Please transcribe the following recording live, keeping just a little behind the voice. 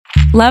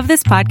Love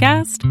this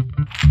podcast?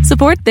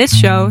 Support this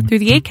show through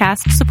the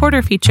Acast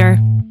supporter feature.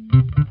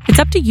 It's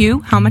up to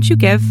you how much you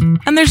give,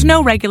 and there's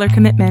no regular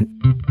commitment.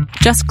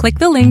 Just click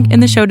the link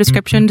in the show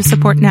description to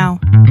support now.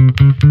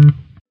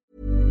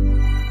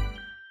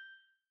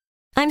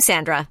 I'm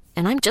Sandra,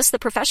 and I'm just the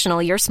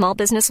professional your small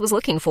business was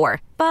looking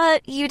for.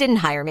 But you didn't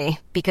hire me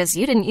because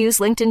you didn't use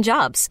LinkedIn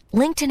Jobs.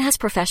 LinkedIn has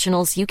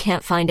professionals you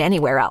can't find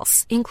anywhere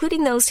else,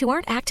 including those who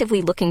aren't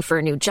actively looking for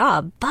a new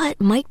job, but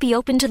might be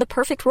open to the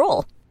perfect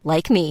role,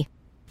 like me.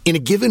 In a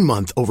given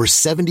month, over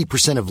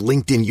 70% of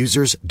LinkedIn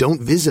users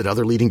don't visit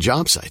other leading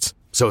job sites.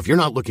 So if you're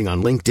not looking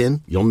on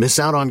LinkedIn, you'll miss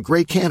out on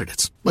great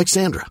candidates like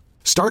Sandra.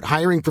 Start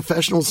hiring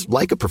professionals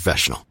like a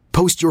professional.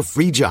 Post your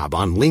free job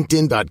on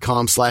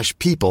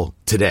linkedin.com/people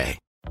today.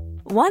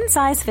 One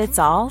size fits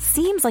all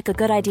seems like a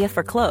good idea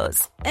for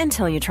clothes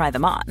until you try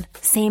them on.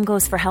 Same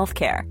goes for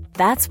healthcare.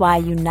 That's why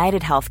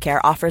United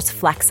Healthcare offers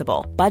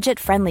flexible,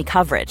 budget-friendly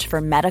coverage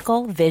for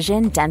medical,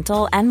 vision,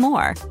 dental, and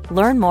more.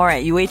 Learn more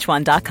at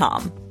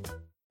uh1.com.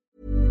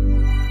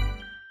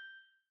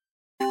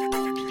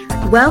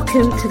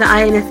 Welcome to the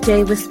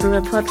INFJ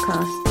Whisperer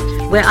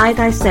podcast, where I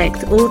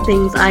dissect all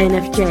things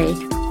INFJ.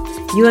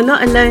 You are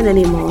not alone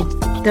anymore.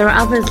 There are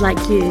others like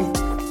you.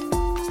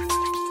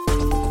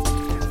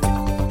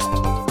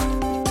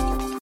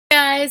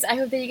 Guys, I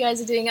hope that you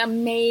guys are doing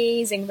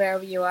amazing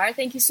wherever you are.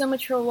 Thank you so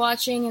much for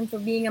watching and for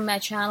being on my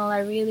channel. I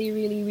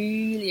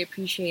really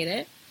appreciate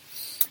it.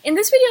 In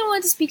this video, I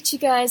want to speak to you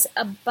guys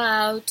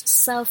about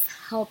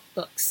self-help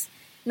books.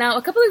 Now,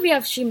 a couple of you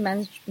have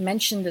actually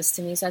mentioned this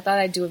to me, so I thought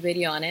I'd do a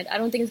video on it. I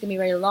don't think it's going to be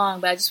very long,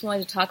 but I just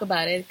wanted to talk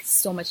about it. It's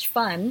so much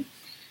fun.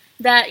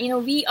 That,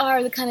 we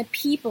are the kind of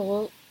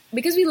people,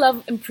 because we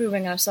love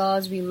improving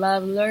ourselves, we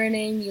love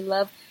learning, we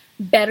love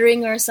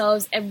bettering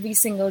ourselves every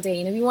single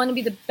day. We want to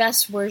be the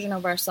best version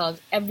of ourselves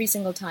every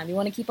single time. We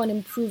want to keep on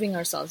improving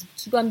ourselves,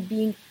 keep on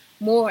being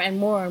more and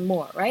more and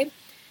more, right?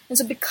 And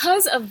so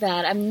because of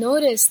that, I've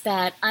noticed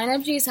that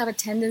INFJs have a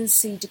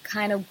tendency to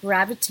kind of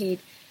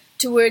gravitate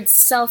towards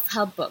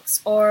self-help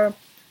books or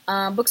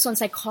books on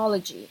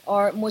psychology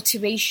or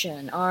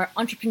motivation or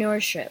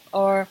entrepreneurship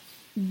or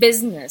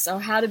business or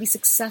how to be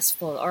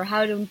successful or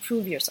how to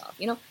improve yourself.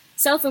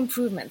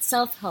 Self-improvement,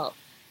 self-help,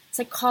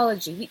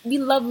 psychology. We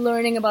love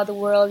learning about the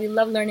world. We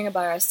love learning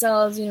about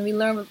ourselves. We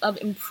love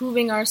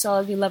improving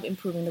ourselves. We love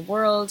improving the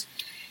world.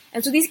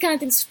 And so these kind of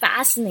things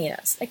fascinate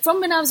us. Like from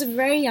when I was a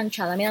very young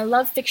child. I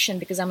love fiction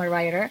because I'm a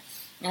writer.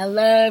 I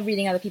love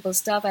reading other people's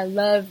stuff. I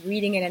love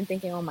reading it and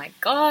thinking, oh my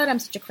God, I'm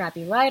such a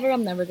crappy writer.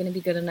 I'm never going to be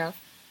good enough,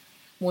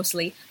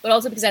 mostly. But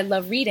also because I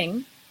love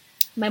reading.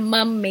 My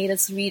mom made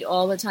us read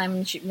all the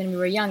time when we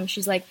were young.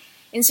 She's like,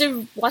 instead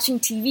of watching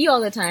TV all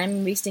the time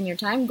and wasting your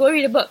time, go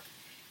read a book.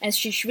 And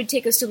she would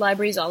take us to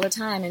libraries all the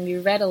time, and we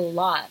read a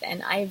lot.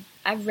 And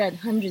I've read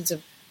hundreds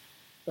of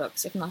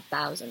books, if not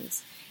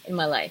thousands, in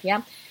my life,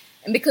 yeah?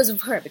 And because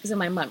of her, because of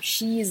my mom,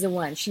 she is the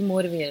one. She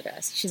motivated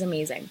us. She's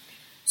amazing.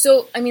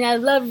 So, I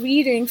love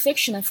reading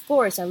fiction, of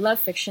course. I love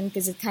fiction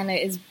because it kind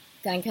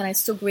of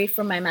so great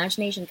for my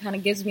imagination. It kind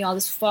of gives me all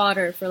this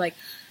fodder for like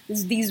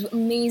these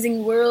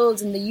amazing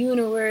worlds and the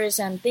universe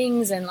and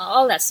things and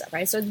all that stuff,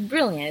 right? So it's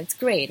brilliant. It's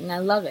great, and I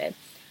love it.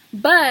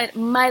 But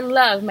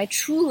my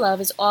true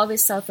love is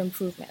always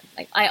self-improvement.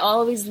 Like I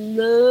always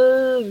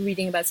love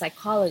reading about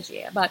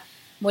psychology, about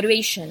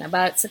motivation,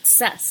 about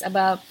success,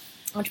 about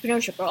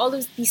entrepreneurship, or all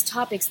these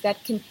topics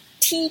that can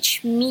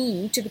teach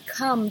me to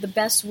become the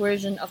best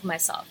version of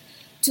myself,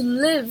 to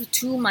live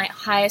to my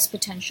highest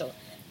potential,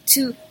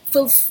 to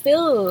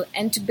fulfill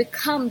and to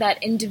become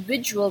that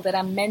individual that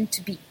I'm meant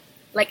to be.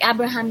 Like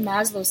Abraham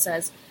Maslow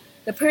says,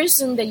 the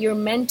person that you're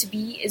meant to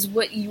be is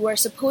what you are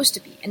supposed to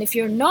be. And if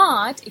you're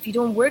not, if you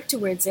don't work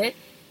towards it,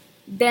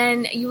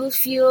 then you will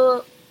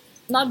feel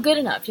not good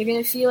enough. You're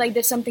going to feel like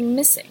there's something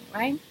missing,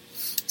 right?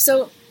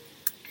 So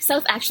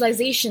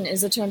self-actualization is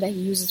the term that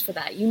he uses for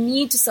that. You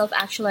need to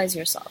self-actualize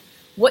yourself.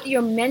 What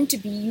you're meant to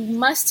be, you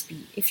must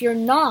be. If you're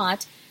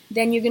not,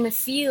 then you're going to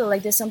feel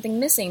like there's something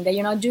missing, that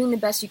you're not doing the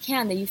best you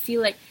can, that you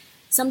feel like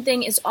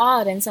something is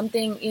odd and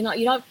something, you're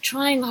not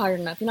trying hard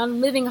enough, you're not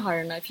living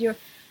hard enough, you're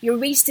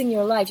wasting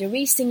your life, you're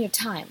wasting your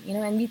time,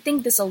 and we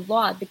think this a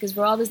lot because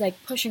we're always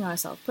like pushing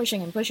ourselves,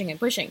 pushing.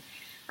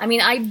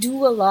 I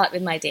do a lot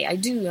with my day. I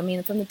do.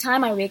 From the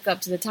time I wake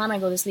up to the time I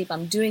go to sleep,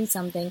 I'm doing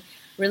something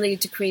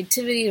related to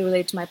creativity,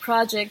 related to my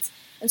projects.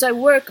 And so I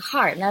work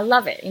hard and I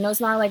love it. It's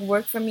not like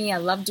work for me. I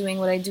love doing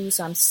what I do.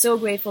 So I'm so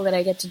grateful that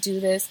I get to do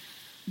this.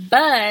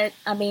 But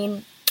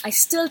I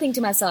still think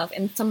to myself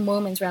in some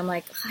moments where I'm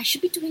like, I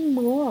should be doing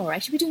more.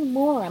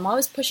 I'm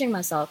always pushing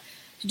myself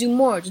to do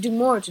more,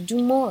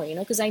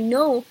 because I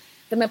know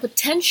that my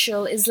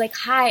potential is like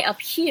high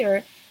up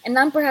here and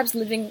I'm perhaps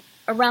living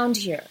around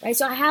here, right?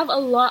 So I have a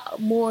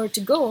lot more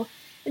to go.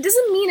 It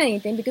doesn't mean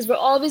anything because we're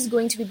always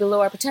going to be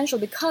below our potential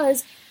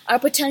because our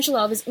potential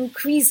always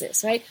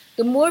increases, right?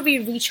 The more we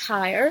reach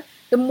higher,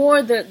 the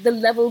more the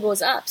level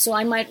goes up. So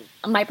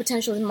my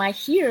potential might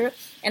here,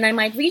 and I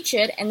might reach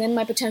it, and then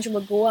my potential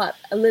will go up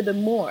a little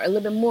bit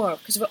more,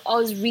 because we're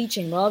always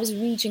reaching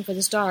for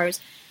the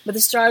stars, but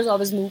the stars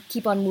always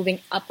keep on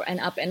moving up and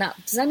up and up.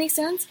 Does that make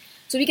sense?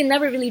 So we can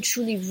never really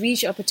truly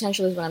reach our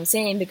potential is what I'm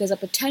saying, because our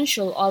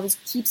potential always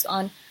keeps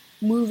on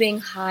moving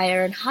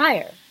higher and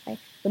higher. Right?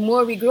 The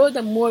more we grow,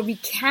 the more we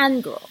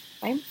can grow.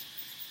 Right?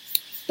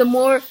 The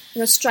more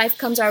strife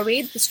comes our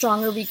way, the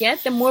stronger we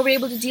get, the more we're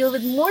able to deal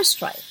with more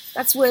strife.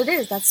 That's what it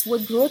is. That's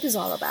what growth is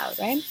all about,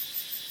 right?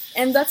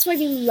 And that's why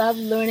we love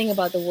learning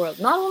about the world.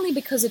 Not only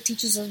because it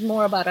teaches us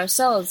more about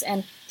ourselves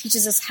and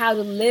teaches us how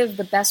to live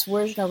the best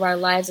version of our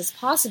lives as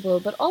possible,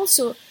 but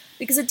also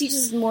because it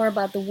teaches us more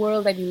about the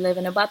world that we live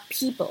in, about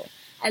people.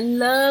 I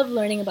love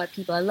learning about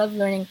people. I love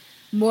learning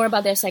more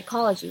about their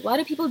psychology. Why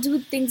do people do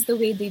things the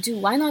way they do?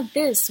 Why not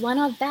this? Why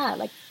not that?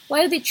 Like,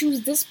 why do they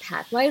choose this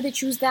path? Why do they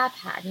choose that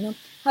path?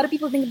 How do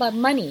people think about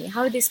money?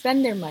 How do they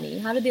spend their money?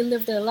 How do they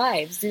live their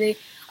lives?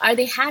 Are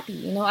they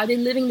happy? Are they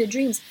living their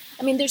dreams?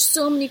 I mean, there's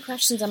so many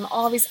questions I'm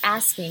always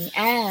asking.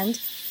 And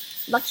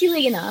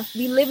luckily enough,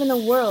 we live in a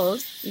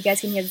world, you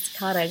guys can hear the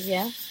cicadas,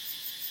 yeah?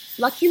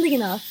 Luckily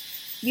enough,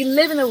 we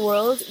live in a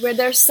world where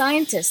there are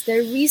scientists,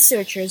 there are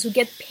researchers who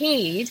get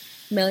paid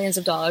millions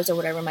of dollars or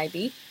whatever it might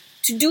be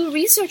to do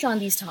research on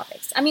these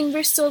topics. I mean,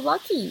 we're so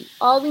lucky.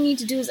 All we need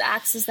to do is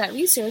access that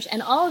research,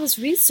 and all of this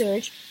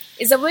research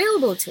is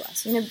available to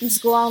us.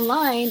 Just go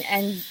online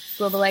and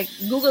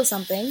Google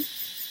something,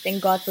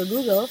 thank God for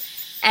Google,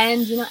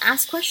 and,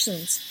 ask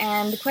questions.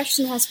 And the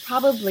question has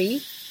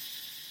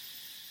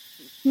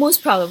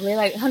most probably,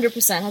 like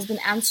 100% has been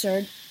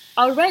answered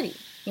already.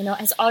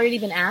 Has already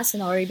been asked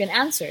and already been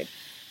answered.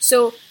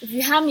 So if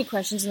you have any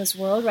questions in this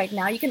world right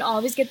now, you can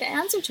always get the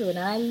answer to it. And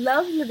I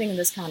love living in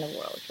this kind of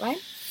world,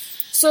 right?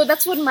 So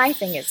that's what my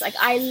thing is. Like,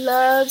 I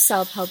love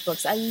self-help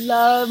books. I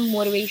love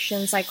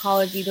motivation,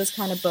 psychology, those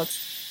kind of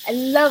books. I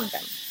love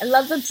them. I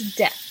love them to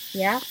death,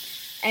 yeah?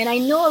 And I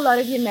know a lot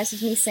of you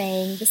message me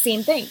saying the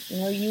same thing.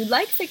 You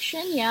like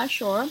fiction, yeah,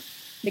 sure,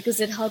 because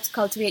it helps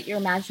cultivate your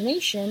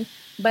imagination,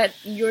 but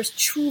your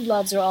true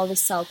loves are always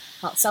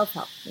self-help.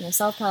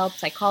 Self-help,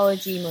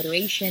 psychology,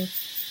 motivation,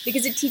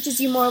 because it teaches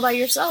you more about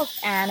yourself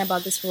and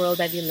about this world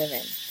that you live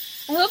in.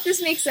 I hope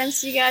this makes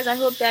sense to you guys. I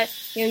hope that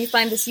you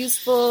find this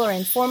useful or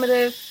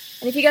informative.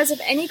 And if you guys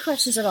have any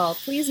questions at all,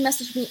 please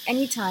message me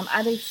anytime,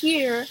 either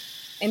here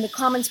in the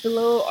comments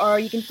below, or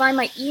you can find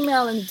my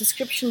email in the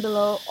description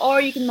below, or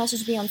you can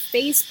message me on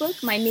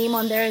Facebook. My name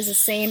on there is the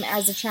same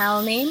as the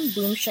channel name,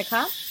 Boom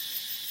Shaka.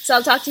 So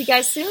I'll talk to you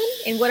guys soon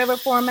in whatever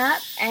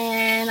format,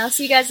 and I'll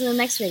see you guys in the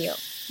next video.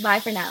 Bye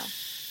for now.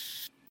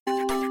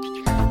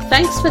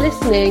 Thanks for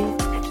listening.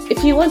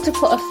 If you want to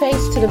put a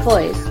face to the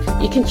voice,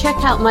 you can check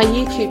out my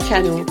YouTube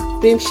channel,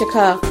 Boom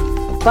Shaka.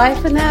 Bye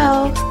for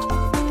now.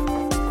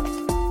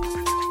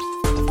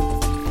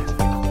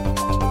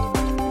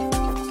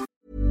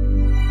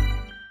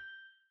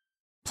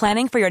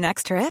 Planning for your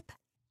next trip?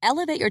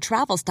 Elevate your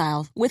travel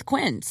style with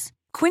Quince.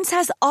 Quince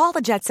has all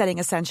the jet-setting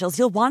essentials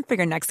you'll want for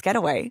your next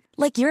getaway,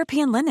 like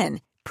European linen,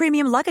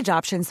 premium luggage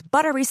options,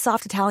 buttery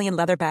soft Italian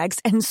leather bags,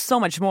 and so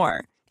much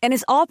more. And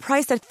is all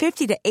priced at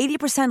 50 to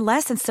 80%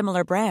 less than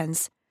similar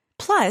brands.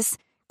 Plus,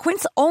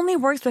 Quince only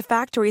works with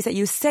factories that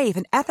use safe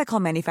and ethical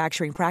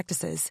manufacturing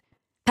practices.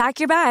 Pack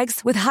your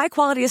bags with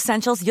high-quality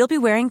essentials you'll be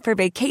wearing for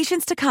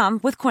vacations to come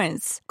with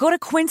Quince. Go to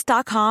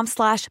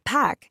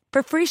quince.com/pack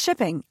for free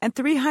shipping and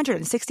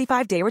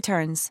 365-day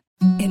returns.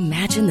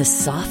 Imagine the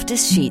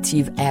softest sheets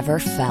you've ever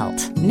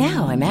felt.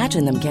 Now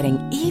imagine them getting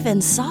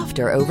even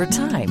softer over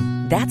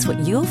time. That's what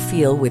you'll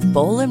feel with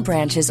Boll &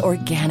 Branch's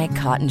organic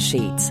cotton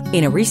sheets.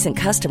 In a recent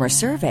customer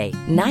survey,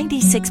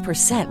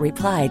 96%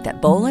 replied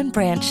that Boll &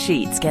 Branch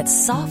sheets get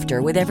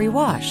softer with every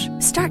wash.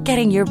 Start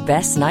getting your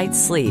best night's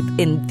sleep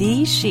in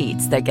these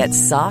sheets that get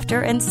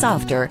softer and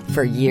softer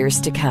for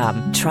years to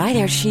come. Try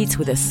their sheets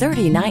with a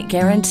 30-night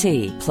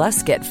guarantee.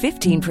 Plus, get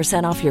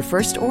 15% off your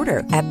first order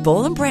at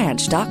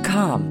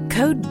bollandbranch.com.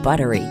 Code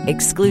BUTTERY.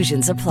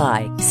 Exclusions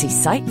apply. See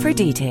site for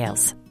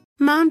details.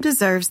 Mom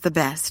deserves the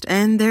best,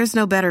 and there's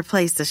no better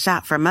place to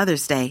shop for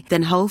Mother's Day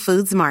than Whole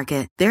Foods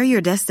Market. They're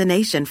your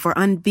destination for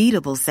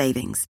unbeatable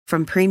savings,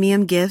 from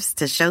premium gifts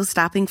to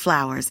show-stopping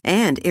flowers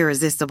and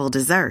irresistible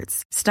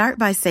desserts. Start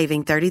by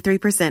saving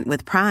 33%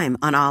 with Prime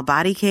on all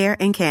body care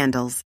and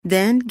candles.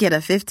 Then get a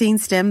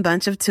 15-stem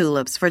bunch of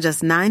tulips for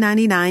just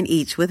 $9.99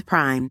 each with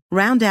Prime.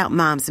 Round out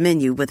Mom's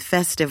menu with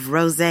festive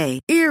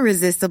rosé,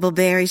 irresistible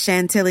berry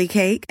chantilly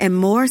cake, and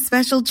more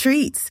special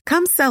treats.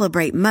 Come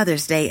celebrate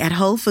Mother's Day at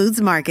Whole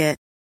Foods Market.